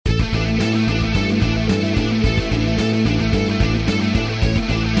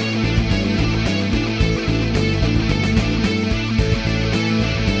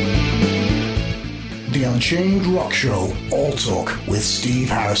Unchained Rock Show All Talk with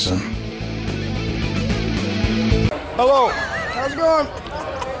Steve Harrison. Hello. How's it going?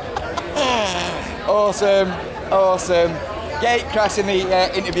 Awesome. Gate crashing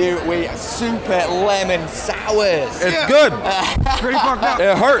the interview with Super Lemon Sours. It's good. Pretty fucked up.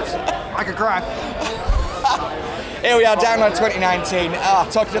 It hurts. I could cry. Here we are, Download 2019.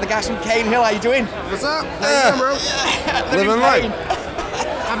 Talking to the guys from Cane Hill. How you doing? What's up? How you doing, bro? Living life.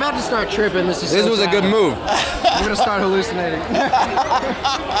 I'm about to start tripping. This was a good move. I'm gonna start hallucinating.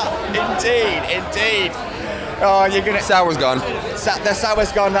 Indeed. Oh, you're gonna. Sour's gone. The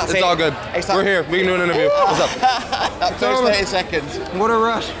sour's gone. That's it. It's all good. We're here. We can do an interview. What's up? That first 30 seconds. What a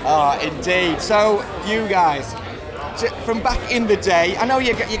rush. Oh, indeed. So, you guys, from back in the day, I know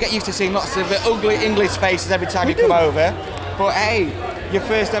you get used to seeing lots of ugly English faces every time you come over, but hey, your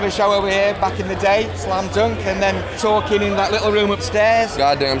first ever show over here back in the day, slam dunk, and then talking in that little room upstairs.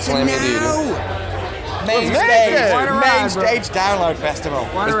 Goddamn slam indeed. Main stage Download Festival.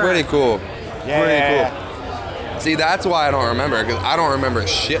 It's pretty cool. Yeah. Pretty cool. See, that's why I don't remember, because I don't remember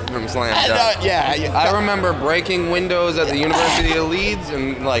shit from Slam Dunk. I remember breaking windows at the University of Leeds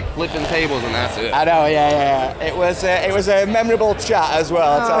and like flipping tables, and that's it. I know, yeah. It was a memorable chat as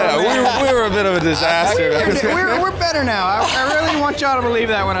well. We were a bit of a disaster. We're better now. I really want y'all to believe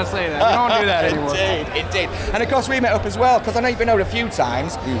that when I say that. We don't do that anymore. Indeed. And of course we met up as well, because I know you've been over a few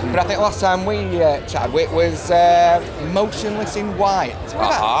times, but I think last time we chatted was Motionless in White.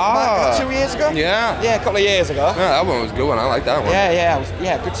 About 2 years ago? Yeah, a couple of years ago. Yeah, that one was a good one. I like that one.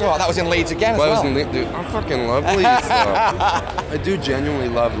 Yeah, good talk. That was in Leeds again as well. Dude, I fucking love Leeds, though. I do genuinely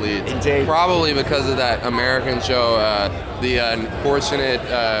love Leeds. Indeed. Probably because of that American show, the unfortunate...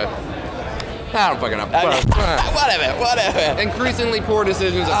 I don't fucking know. Whatever. Increasingly poor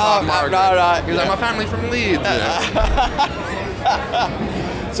decisions at Top Market. Right. Because my family's from Leeds.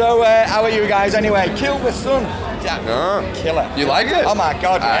 So, how are you guys anyway? Kill the Sun. Killer. You like it? Oh my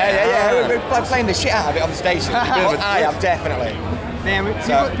god, yeah. We're playing the shit out of it on the station. I am, definitely. Man,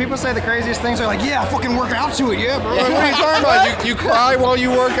 people say the craziest things are like, yeah, I fucking work out to it, yeah, bro. What are you talking about? You cry while you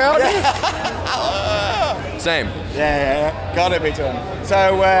work out? Same. Yeah, gotta be done.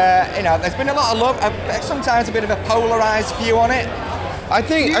 So, there's been a lot of love, sometimes a bit of a polarized view on it. I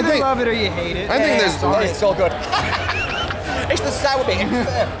think you either love it or you hate it. I think there's... It's all good. It's the sour bit.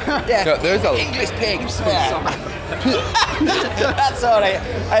 There's a English pig. That's all right.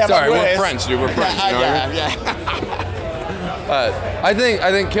 Sorry, we're French, dude. We're French. I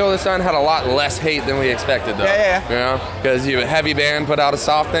think Kill the Sun had a lot less hate than we expected, though. Yeah. You know, because you have a heavy band put out a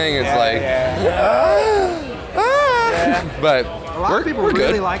soft thing. It's But a lot of people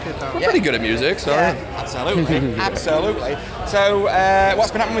really like it, though. We're pretty good at music, so. Yeah, absolutely. So,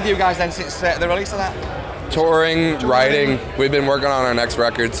 what's been happening with you guys then since the release of that? Touring, writing. We've been working on our next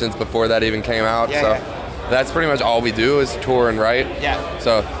record since before that even came out. That's pretty much all we do is tour and write. Yeah.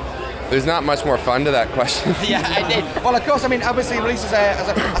 So there's not much more fun to that question. Yeah, I did. Well, of course, I mean, obviously releases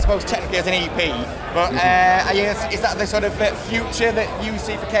I suppose technically as an EP, but is that the sort of future that you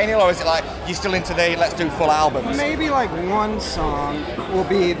see for Cane Hill, or is it like you're still into the let's do full albums? Maybe like one song will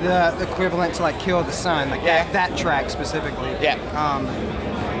be the equivalent to like Kill the Sun, like that track specifically. Yeah.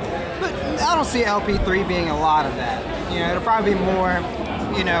 But I don't see LP3 being a lot of that. It'll probably be more,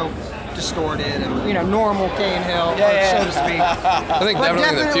 distorted and, normal Cane Hill, so to speak. I think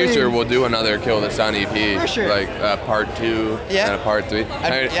definitely in the future we'll do another Kill the Sun EP. For sure. Like part 2 and a part 3.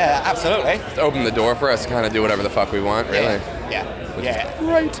 Absolutely. It's opened the door for us to kind of do whatever the fuck we want, really.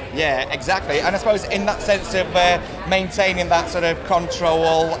 Right. Yeah, exactly. And I suppose in that sense of maintaining that sort of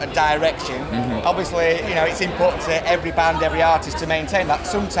control and direction, obviously, it's important to every band, every artist to maintain that.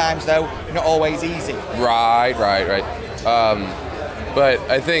 Sometimes, though, not always easy. Right. But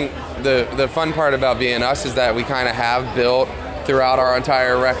I think the fun part about being us is that we kind of have built throughout our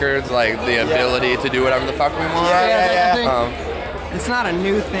entire records, like the ability to do whatever the fuck we want. I think it's not a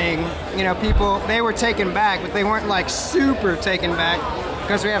new thing. People, they were taken back, but they weren't like super taken back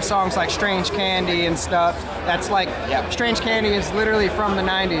because we have songs like Strange Candy and stuff. That's like, Strange Candy is literally from the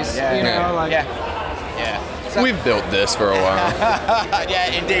 90s, So, we've built this for a while.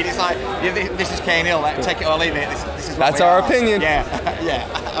 Yeah, indeed. It's like, this is Cane Hill, take it or leave it. This is That's our opinion. Yeah,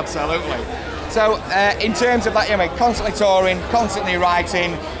 absolutely. So, in terms of that, constantly touring, constantly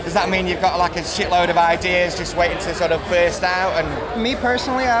writing, does that mean you've got like a shitload of ideas just waiting to sort of burst out? And me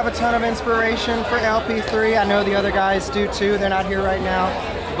personally, I have a ton of inspiration for LP3. I know the other guys do too. They're not here right now.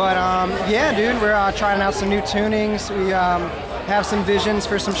 But dude, we're trying out some new tunings. We have some visions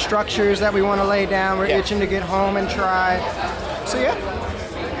for some structures that we want to lay down. We're itching to get home and try. So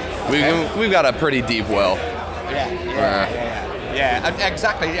we've got a pretty deep well. Yeah,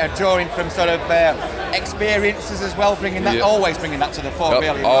 exactly. Drawing from sort of experiences as well, always bringing that to the fore,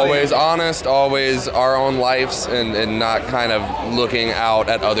 really. Always honest, always our own lives, and not kind of looking out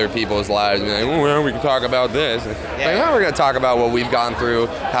at other people's lives and being like, well, we can talk about this. Like, no, we're going to talk about what we've gone through,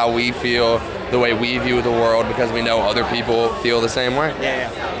 how we feel, the way we view the world, because we know other people feel the same way. Yeah.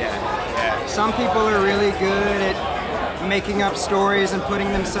 Some people are really good at making up stories and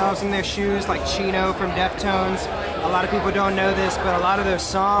putting themselves in their shoes, like Chino from Deftones. A lot of people don't know this, but a lot of those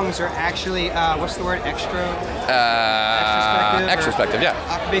songs are actually, what's the word, extrospective, yeah.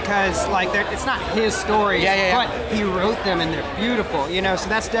 Because like it's not his stories, but he wrote them and they're beautiful, so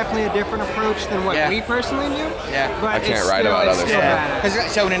that's definitely a different approach than what we personally do. Yeah, but I can't write about others. Because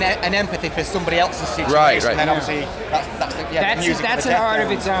it's showing an empathy for somebody else's situation, right. And then obviously that's an art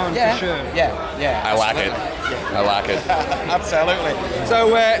of its own, for sure. Yeah. I like it. I like it. Absolutely. So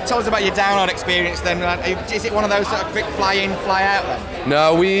tell us about your download experience then. Is it one of those sort of quick fly in, fly out then?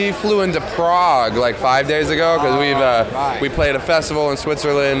 No, we flew into Prague like 5 days ago because we played a festival in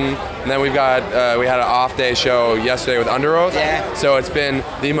Switzerland, and then we had an off day show yesterday with Under Oath. Yeah. So it's been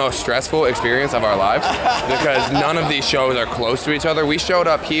the most stressful experience of our lives because none of these shows are close to each other. We showed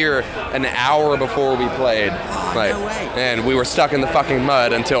up here an hour before we played, no way. And we were stuck in the fucking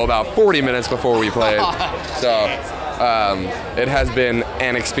mud until about 40 minutes before we played. So it has been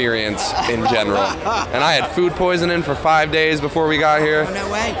an experience in general. And I had food poisoning for 5 days before we got here. Oh, no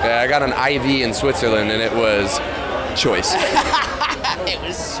way. Yeah, I got an IV in Switzerland, and it was choice. It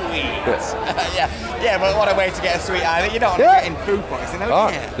was sweet. Yeah, but what a way to get a sweet IV. You don't want to get in food poisoning,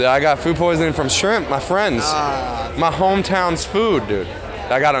 I got food poisoning from shrimp, my friends. My hometown's food, dude.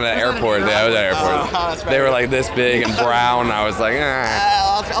 I got on the airport. Yeah, I was at the airport. They were like this big and brown. And I was like,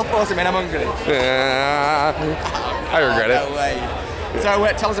 I'll force them in. I'm hungry. I regret it. No way. So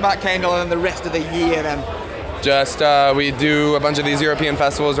tell us about Kendall and the rest of the year then. Just we do a bunch of these European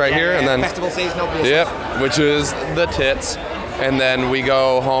festivals here, and then festival season, obviously. Yep, which is the tits. And then we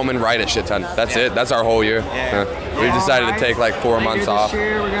go home and write a shit ton. That's it. That's our whole year. We decided to take like 4 months off. This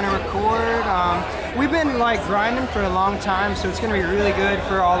year we're gonna record. We've been like grinding for a long time, so it's gonna be really good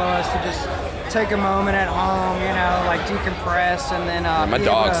for all of us to just take a moment at home, like decompress, and then my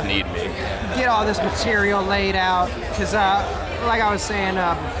dogs need me. Get all this material laid out, because like I was saying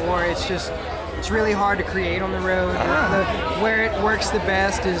before, it's really hard to create on the road. Where it works the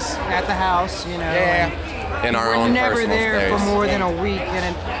best is at the house, In our own personal space. We're never there for more than a week,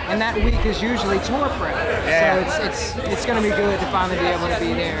 and that week is usually tour prep. So it's going to be good to finally be able to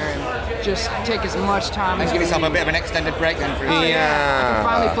be there and just take as much time as give yourself a bit of an extended break then for I can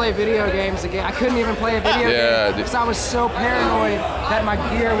finally play video games again. I couldn't even play a video game because I was so paranoid that my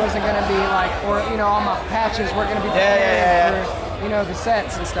gear wasn't going to be all my patches weren't going to be prepared for the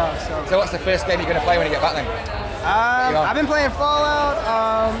sets and stuff. So what's the first game you're going to play when you get back then? I've been playing Fallout.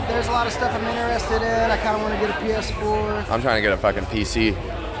 There's a lot of stuff I'm interested in. I kind of want to get a PS4. I'm trying to get a fucking PC.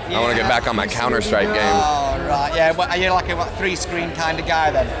 I want to get back on my Counter-Strike game. Oh, right. Yeah, are you like a 3-screen kind of guy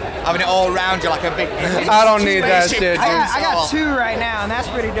then? Having it all around you like a big... I don't need that shit, dude. I got 2 right now, and that's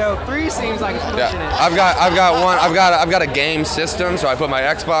pretty dope. 3 seems like it's pushing it. I've got one. I've got a game system, so I put my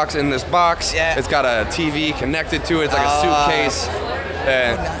Xbox in this box. Yeah. It's got a TV connected to it. It's like a suitcase.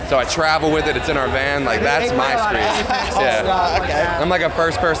 So I travel with it. It's in our van. Like, that's my screen. Okay. I'm like a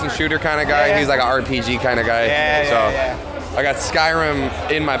first-person shooter kind of guy. He's like an RPG kind of guy. I got Skyrim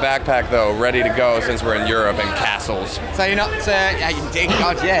in my backpack though, ready to go since we're in Europe and castles. So you're not, So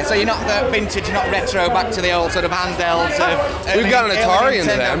you're not the vintage, you're not retro, back to the old sort of handhelds. We've got an Atari in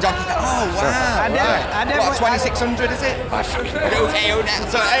the van. Oh wow! I definitely. What, 2600 is it? I fucking know.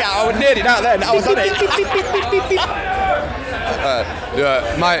 So I was nearly out then. I was on it.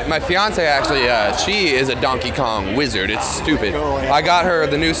 My fiance actually, she is a Donkey Kong wizard. It's stupid. Cool, I got her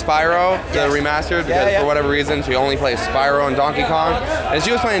the new Spyro, the remastered, because for whatever reason she only plays Spyro and Donkey Kong. And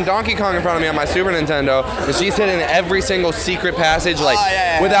she was playing Donkey Kong in front of me on my Super Nintendo, and she's hitting every single secret passage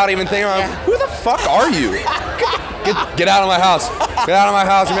without even thinking about who the fuck are you? Get out of my house. Get out of my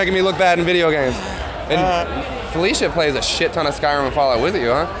house. You're making me look bad in video games. And Felicia plays a shit ton of Skyrim and Fallout with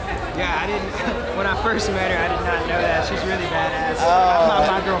you, huh? Yeah, I didn't. When I first met her, I did not know that. She's really badass.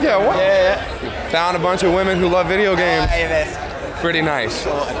 My girlfriend. Yeah, what? Found a bunch of women who love video games. Pretty nice.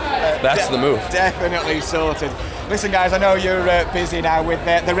 That's the move. Definitely sorted. Listen, guys, I know you're busy now with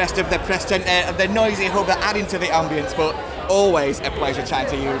the rest of the press tent, the noisy hub that adding to the ambience, but always a pleasure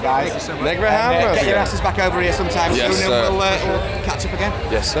chatting to you guys. Thank you so much. Thank you for having us. Get your asses back over here sometime soon, and we'll catch up again.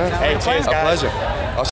 Yes, sir. Hey, cheers, guys. A pleasure.